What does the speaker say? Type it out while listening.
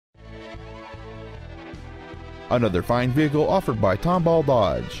Another fine vehicle offered by Tomball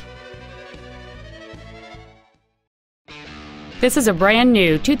Dodge. This is a brand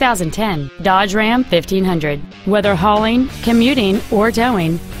new 2010 Dodge Ram 1500. Whether hauling, commuting, or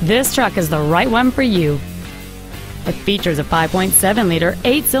towing, this truck is the right one for you. It features a 5.7-liter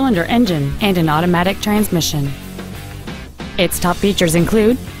 8-cylinder engine and an automatic transmission. Its top features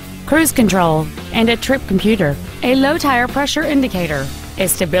include cruise control and a trip computer, a low tire pressure indicator, a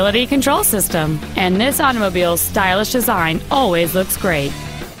stability control system, and this automobile's stylish design always looks great.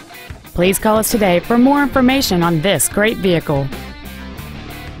 Please call us today for more information on this great vehicle.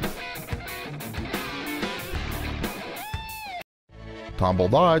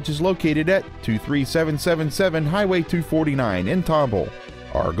 Tomball Dodge is located at 23777 Highway 249 in Tomball.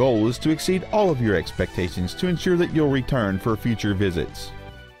 Our goal is to exceed all of your expectations to ensure that you'll return for future visits.